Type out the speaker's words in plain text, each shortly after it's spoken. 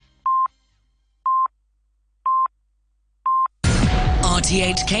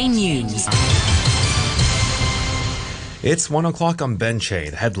RTHK News. It's 1 o'clock on Benche.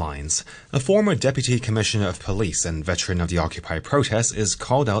 The headlines. A former Deputy Commissioner of Police and veteran of the Occupy protests is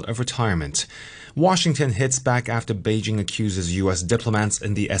called out of retirement. Washington hits back after Beijing accuses U.S. diplomats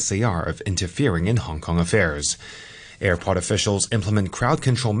in the SAR of interfering in Hong Kong affairs. Airport officials implement crowd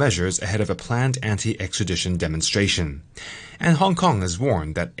control measures ahead of a planned anti-extradition demonstration. And Hong Kong has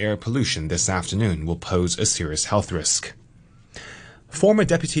warned that air pollution this afternoon will pose a serious health risk. Former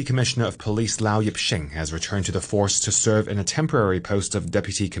Deputy Commissioner of Police Lau Yip-shing has returned to the force to serve in a temporary post of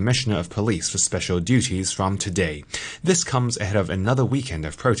Deputy Commissioner of Police for Special Duties from today. This comes ahead of another weekend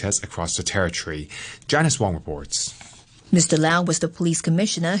of protests across the territory. Janice Wong reports. Mr. Lau was the police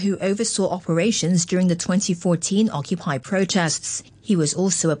commissioner who oversaw operations during the 2014 Occupy protests. He was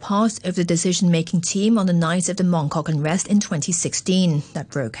also a part of the decision-making team on the night of the Mong Kok unrest in 2016 that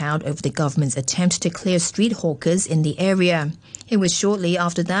broke out over the government's attempt to clear street hawkers in the area. It was shortly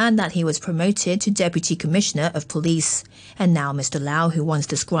after that he was promoted to Deputy Commissioner of Police. And now Mr. Lau, who once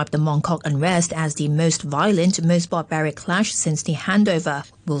described the Mong Kok unrest as the most violent, most barbaric clash since the handover,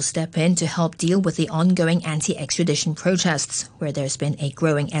 will step in to help deal with the ongoing anti-extradition protests, where there's been a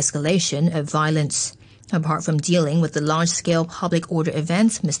growing escalation of violence. Apart from dealing with the large-scale public order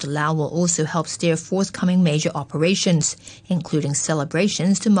events, Mr. Lau will also help steer forthcoming major operations, including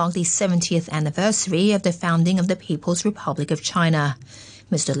celebrations to mark the 70th anniversary of the founding of the People's Republic of China.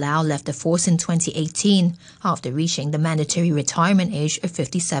 Mr. Lau left the force in 2018 after reaching the mandatory retirement age of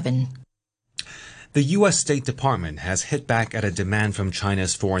 57. The U.S. State Department has hit back at a demand from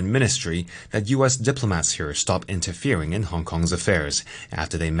China's foreign ministry that U.S. diplomats here stop interfering in Hong Kong's affairs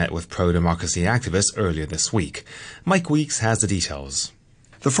after they met with pro-democracy activists earlier this week. Mike Weeks has the details.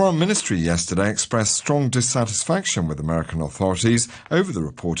 The Foreign Ministry yesterday expressed strong dissatisfaction with American authorities over the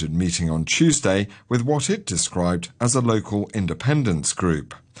reported meeting on Tuesday with what it described as a local independence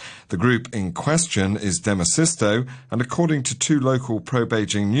group. The group in question is Demosisto, and according to two local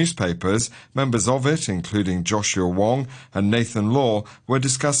pro-Beijing newspapers, members of it, including Joshua Wong and Nathan Law, were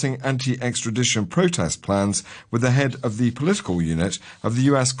discussing anti-extradition protest plans with the head of the political unit of the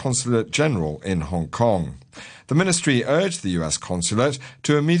U.S. Consulate General in Hong Kong. The ministry urged the U.S. consulate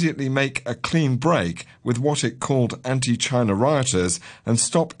to immediately make a clean break with what it called anti-China rioters and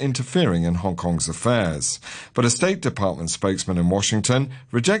stop interfering in Hong Kong's affairs. But a State Department spokesman in Washington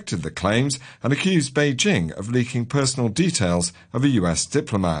rejected the claims and accused Beijing of leaking personal details of a U.S.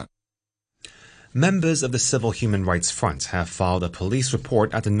 diplomat. Members of the Civil Human Rights Front have filed a police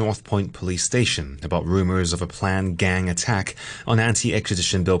report at the North Point police station about rumors of a planned gang attack on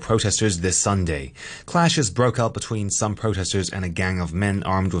anti-extradition bill protesters this Sunday. Clashes broke out between some protesters and a gang of men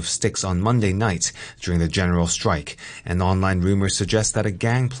armed with sticks on Monday night during the general strike, and online rumors suggest that a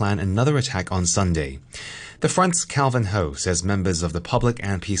gang planned another attack on Sunday. The Front's Calvin Ho says members of the public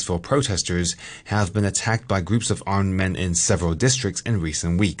and peaceful protesters have been attacked by groups of armed men in several districts in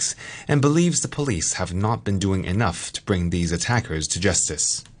recent weeks, and believes the police have not been doing enough to bring these attackers to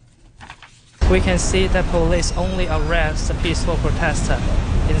justice. We can see that police only arrest the peaceful protester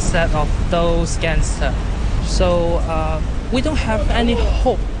instead of those gangsters. So we don't have any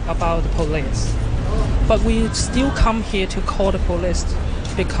hope about the police. But we still come here to call the police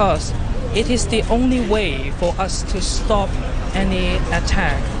because it is the only way for us to stop any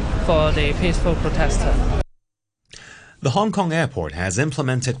attack for the peaceful protester. The Hong Kong airport has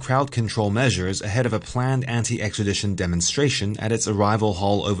implemented crowd control measures ahead of a planned anti-extradition demonstration at its arrival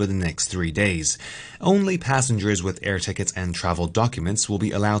hall over the next 3 days. Only passengers with air tickets and travel documents will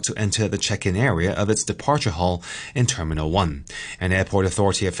be allowed to enter the check-in area of its departure hall in Terminal 1. An airport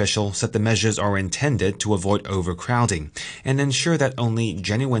authority official said the measures are intended to avoid overcrowding and ensure that only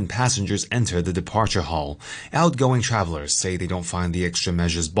genuine passengers enter the departure hall. Outgoing travelers say they don't find the extra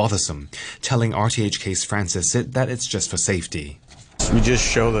measures bothersome, telling RTHK's Francis Sit that it's just for safety. We just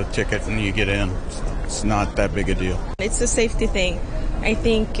show the ticket and you get in. It's not that big a deal. It's a safety thing. I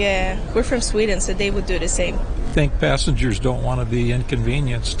think we're from Sweden, so they would do the same. I think passengers don't want to be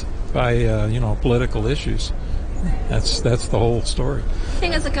inconvenienced by political issues. That's the whole story. I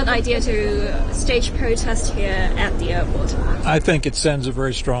think it's a good idea to stage protest here at the airport. I think it sends a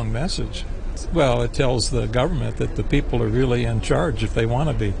very strong message. Well, it tells the government that the people are really in charge if they want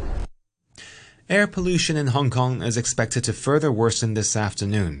to be. Air pollution in Hong Kong is expected to further worsen this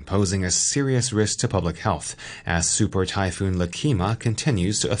afternoon, posing a serious risk to public health as Super Typhoon Lakima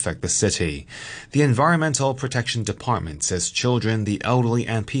continues to affect the city. The Environmental Protection Department says children, the elderly,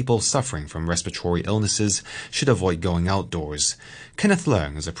 and people suffering from respiratory illnesses should avoid going outdoors. Kenneth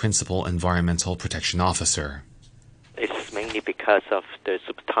Leung is a Principal Environmental Protection Officer. It's mainly because of the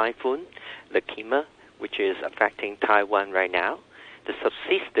Super Typhoon Lakima, which is affecting Taiwan right now. the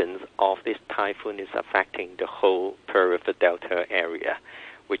subsidence of this typhoon is affecting the whole Pearl River Delta area,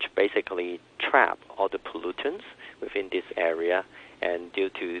 which basically trap all the pollutants within this area. And due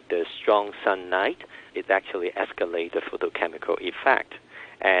to the strong sunlight, it actually escalates the photochemical effect.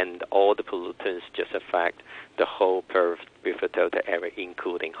 And all the pollutants just affect the whole Pearl River Delta area,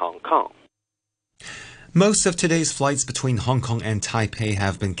 including Hong Kong. Most of today's flights between Hong Kong and Taipei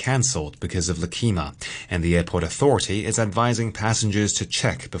have been cancelled because of Lakima, and the airport authority is advising passengers to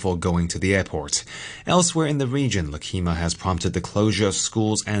check before going to the airport. Elsewhere in the region, Lakima has prompted the closure of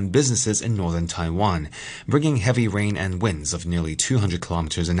schools and businesses in northern Taiwan, bringing heavy rain and winds of nearly 200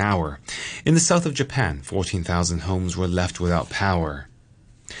 kilometers an hour. In the south of Japan, 14,000 homes were left without power.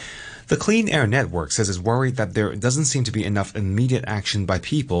 The Clean Air Network says it's worried that there doesn't seem to be enough immediate action by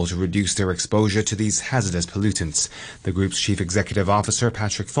people to reduce their exposure to these hazardous pollutants. The group's chief executive officer,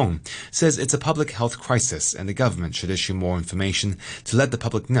 Patrick Fung, says it's a public health crisis and the government should issue more information to let the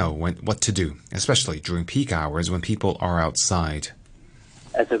public know what to do, especially during peak hours when people are outside.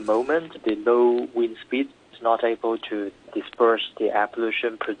 At the moment, the low wind speed is not able to disperse the air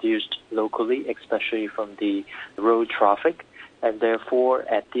pollution produced locally, especially from the road traffic. And therefore,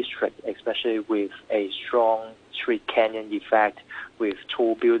 at district, especially with a strong street canyon effect with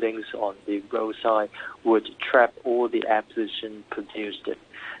tall buildings on the roadside, would trap all the air pollution produced.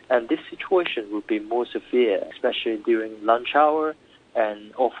 And this situation would be more severe, especially during lunch hour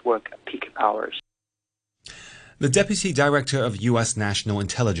and off-work peak hours. The Deputy Director of U.S. National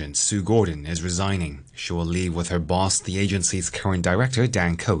Intelligence, Sue Gordon, is resigning. She will leave with her boss, the agency's current director,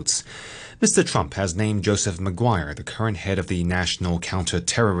 Dan Coats. Mr. Trump has named Joseph Maguire, the current head of the National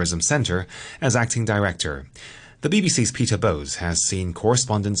Counter-Terrorism Center, as acting director. The BBC's Peter Bowes has seen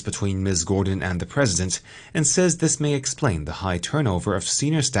correspondence between Ms. Gordon and the president and says this may explain the high turnover of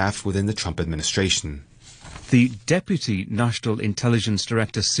senior staff within the Trump administration. The Deputy National Intelligence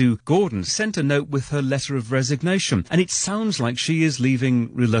Director, Sue Gordon, sent a note with her letter of resignation, and it sounds like she is leaving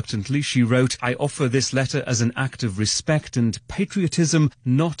reluctantly. She wrote, "I offer this letter as an act of respect and patriotism,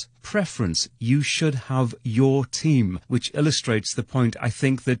 not preference. You should have your team," which illustrates the point, I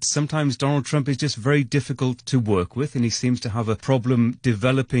think, that sometimes Donald Trump is just very difficult to work with, and he seems to have a problem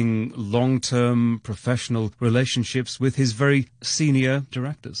developing long-term professional relationships with his very senior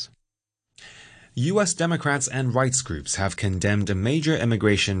directors. U.S. Democrats and rights groups have condemned a major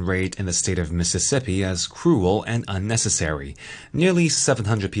immigration raid in the state of Mississippi as cruel and unnecessary. Nearly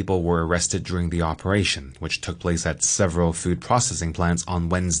 700 people were arrested during the operation, which took place at several food processing plants on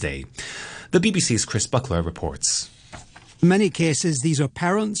Wednesday. The BBC's Chris Buckler reports. In many cases, these are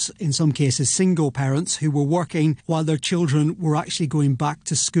parents, in some cases single parents, who were working while their children were actually going back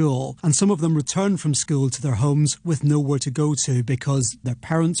to school. And some of them returned from school to their homes with nowhere to go to because their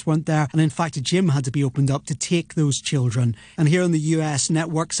parents weren't there. And in fact, a gym had to be opened up to take those children. And here in the US,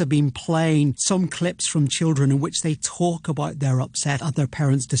 networks have been playing some clips from children in which they talk about their upset at their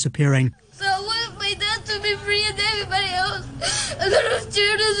parents disappearing. So I want my dad to be free and everybody else. And then those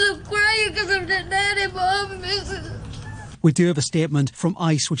children are crying because of their dad and mom missing. We do have a statement from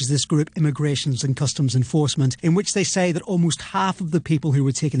ICE, which is this group, Immigrations and Customs Enforcement, in which they say that almost half of the people who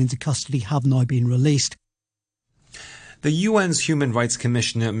were taken into custody have now been released. The UN's Human Rights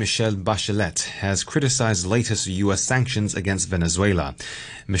Commissioner Michelle Bachelet has criticized latest U.S. sanctions against Venezuela.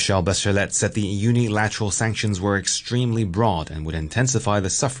 Michelle Bachelet said the unilateral sanctions were extremely broad and would intensify the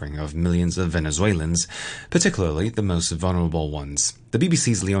suffering of millions of Venezuelans, particularly the most vulnerable ones. The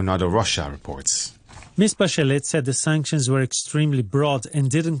BBC's Leonardo Rocha reports. Ms. Bachelet said the sanctions were extremely broad and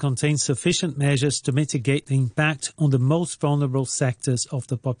didn't contain sufficient measures to mitigate the impact on the most vulnerable sectors of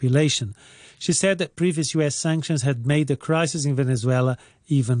the population. She said that previous U.S. sanctions had made the crisis in Venezuela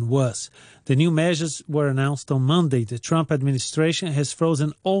even worse. The new measures were announced on Monday. The Trump administration has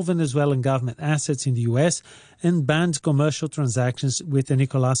frozen all Venezuelan government assets in the U.S. and banned commercial transactions with the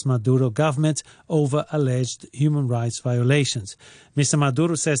Nicolás Maduro government over alleged human rights violations. Mr.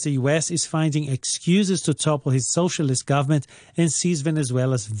 Maduro says the U.S. is finding excuses to topple his socialist government and seize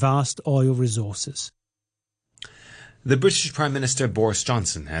Venezuela's vast oil resources. The British Prime Minister Boris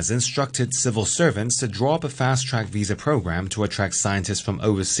Johnson has instructed civil servants to draw up a fast-track visa program to attract scientists from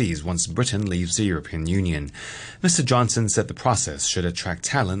overseas once Britain leaves the European Union. Mr. Johnson said the process should attract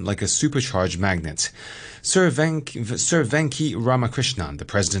talent like a supercharged magnet. Sir Venki Ramakrishnan, the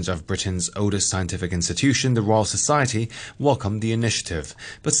president of Britain's oldest scientific institution, the Royal Society, welcomed the initiative,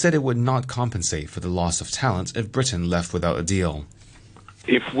 but said it would not compensate for the loss of talent if Britain left without a deal.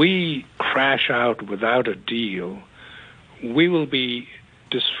 If we crash out without a deal, we will be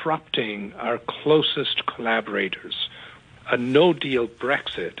disrupting our closest collaborators. A no-deal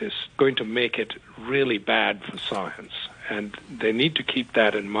Brexit is going to make it really bad for science. And they need to keep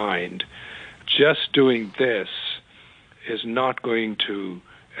that in mind. Just doing this is not going to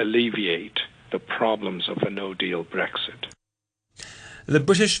alleviate the problems of a no-deal Brexit. The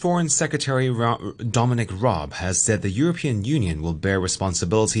British Foreign Secretary Dominic Raab has said the European Union will bear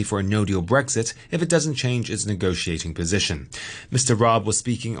responsibility for a no-deal Brexit if it doesn't change its negotiating position. Mr. Raab was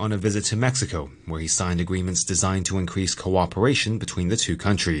speaking on a visit to Mexico, where he signed agreements designed to increase cooperation between the two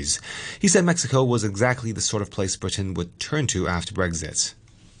countries. He said Mexico was exactly the sort of place Britain would turn to after Brexit.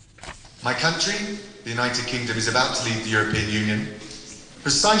 My country, the United Kingdom, is about to leave the European Union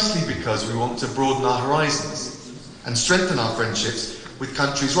precisely because we want to broaden our horizons and strengthen our friendships with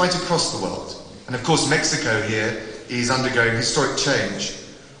countries right across the world. And of course Mexico here is undergoing historic change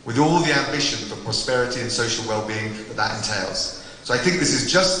with all the ambition for prosperity and social well-being that entails. So I think this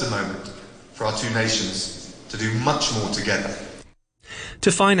is just the moment for our two nations to do much more together.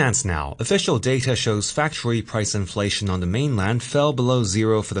 To finance now, official data shows factory price inflation on the mainland fell below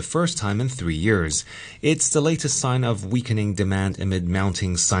zero for the first time in 3 years. It's the latest sign of weakening demand amid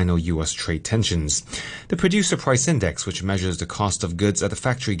mounting Sino-US trade tensions. The producer price index, which measures the cost of goods at the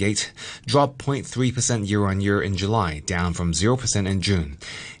factory gate, dropped 0.3% year-on-year in July, down from 0% in June.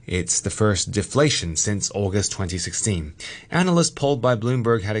 It's the first deflation since August 2016. Analysts polled by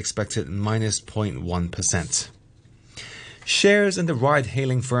Bloomberg had expected minus 0.1%. Shares in the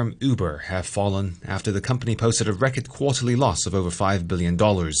ride-hailing firm Uber have fallen after the company posted a record quarterly loss of over $5 billion.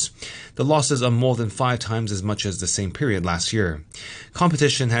 The losses are more than 5 times as much as the same period last year.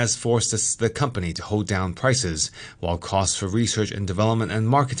 Competition has forced the company to hold down prices, while costs for research and development and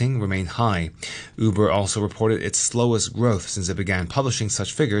marketing remain high. Uber also reported its slowest growth since it began publishing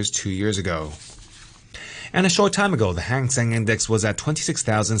such figures 2 years ago. And a short time ago, the Hang Seng Index was at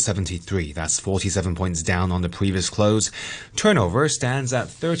 26,073. That's 47 points down on the previous close. Turnover stands at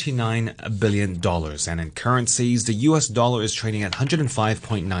 $39 billion. And in currencies, the US dollar is trading at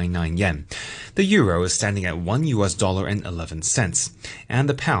 105.99 yen. The euro is standing at $1 and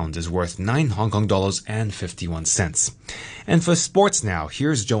the pound is worth 9 Hong Kong dollars and 51 cents. And for sports now,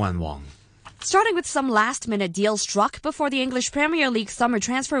 here's Joanne Wong. Starting with some last-minute deals struck before the English Premier League summer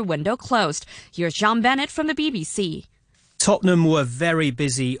transfer window closed. Here's John Bennett from the BBC. Tottenham were very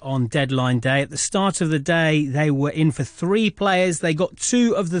busy on deadline day. At the start of the day, they were in for 3 players. They got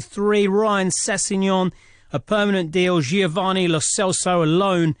 2 of the 3. Ryan Sessegnon, a permanent deal. Giovanni Lo Celso, a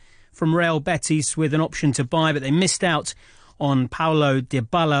loan from Real Betis with an option to buy, but they missed out on Paulo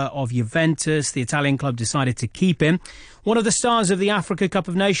Dybala of Juventus. The Italian club decided to keep him. One of the stars of the Africa Cup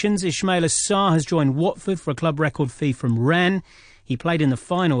of Nations, Ismaila Sarr, has joined Watford for a club record fee from Rennes. He played in the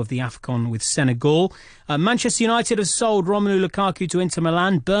final of the AFCON with Senegal. Manchester United have sold Romelu Lukaku to Inter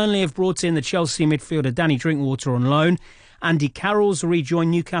Milan. Burnley have brought in the Chelsea midfielder Danny Drinkwater on loan. Andy Carroll's rejoined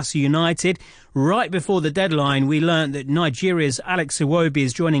Newcastle United. Right before the deadline, we learnt that Nigeria's Alex Iwobi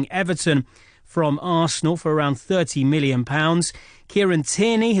is joining Everton from Arsenal for around £30 million. Kieran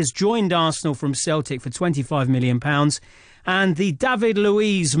Tierney has joined Arsenal from Celtic for £25 million. And the David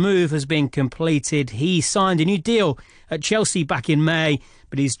Luiz move has been completed. He signed a new deal at Chelsea back in May,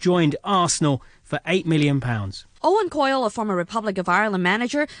 but he's joined Arsenal for £8 million. Owen Coyle, a former Republic of Ireland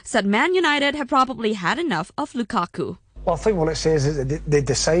manager, said Man United had probably had enough of Lukaku. Well, I think what it says is that they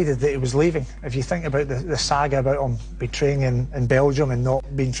decided that he was leaving. If you think about the saga about him being training in Belgium and not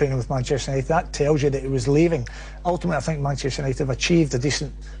being training with Manchester United, that tells you that he was leaving. Ultimately, I think Manchester United have achieved a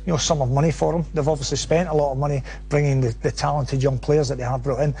decent sum of money for him. They've obviously spent a lot of money bringing the talented young players that they have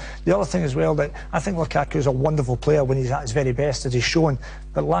brought in. The other thing as well, that I think Lukaku is a wonderful player when he's at his very best, as he's shown.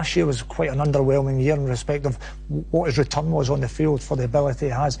 But last year was quite an underwhelming year in respect of what his return was on the field for the ability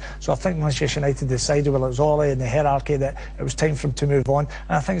he has. So I think Manchester United decided, well, it was Ole and the hierarchy, that it was time for him to move on.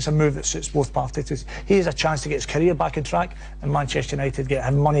 And I think it's a move that suits both parties. He has a chance to get his career back on track, and Manchester United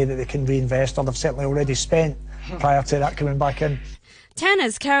have money that they can reinvest, or they've certainly already spent prior to that coming back in.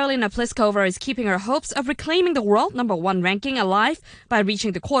 Tennis, Karolina Pliskova is keeping her hopes of reclaiming the world #1 ranking alive by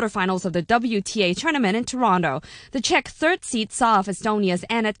reaching the quarterfinals of the WTA tournament in Toronto. The Czech third seed saw off Estonia's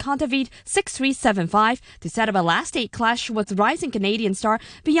Anett Kontaveit 6-3, 7-5 to set up a last 8 clash with rising Canadian star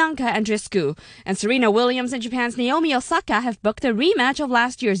Bianca Andreescu. And Serena Williams and Japan's Naomi Osaka have booked a rematch of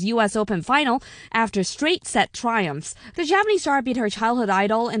last year's U.S. Open final after straight set triumphs. The Japanese star beat her childhood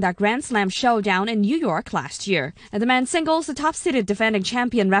idol in that Grand Slam showdown in New York last year. And the men's singles, the top-seeded defender defending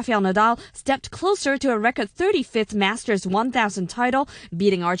champion Rafael Nadal stepped closer to a record 35th Masters 1000 title,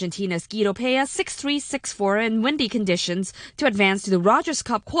 beating Argentina's Guido Pella 6-3, 6-4 in windy conditions to advance to the Rogers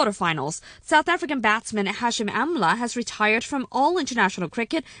Cup quarterfinals. South African batsman Hashim Amla has retired from all international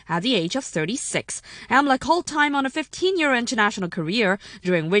cricket at the age of 36. Amla called time on a 15-year international career,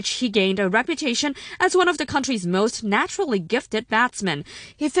 during which he gained a reputation as one of the country's most naturally gifted batsmen.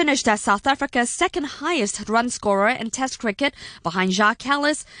 He finished as South Africa's second highest run scorer in Test cricket, behind Jacques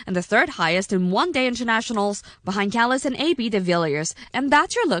Kallis, and the third highest in one-day internationals, behind Kallis and A.B. de Villiers. And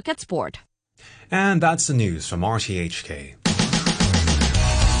that's your look at sport. And that's the news from RTHK.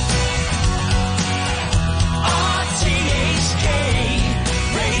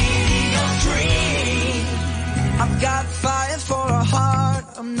 I've got fire for a heart,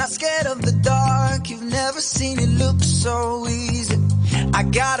 I'm not scared of the dark. You've never seen it look so easy. I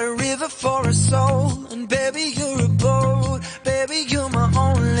got a river for a soul, and baby you're a boat. Baby you're my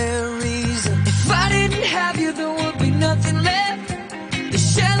only reason. If I didn't have you there would be nothing left. The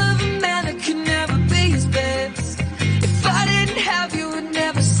shell of a man that could never be his best. If I didn't have you would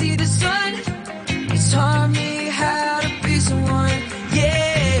never see the sun. You taught me how to be someone,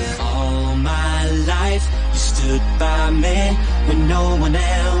 yeah. All my life stood by me when no one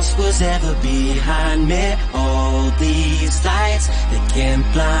else was ever behind me. All these lights, they can't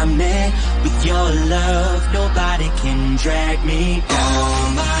blind me. With your love, nobody can drag me.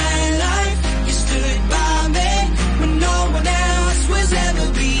 All my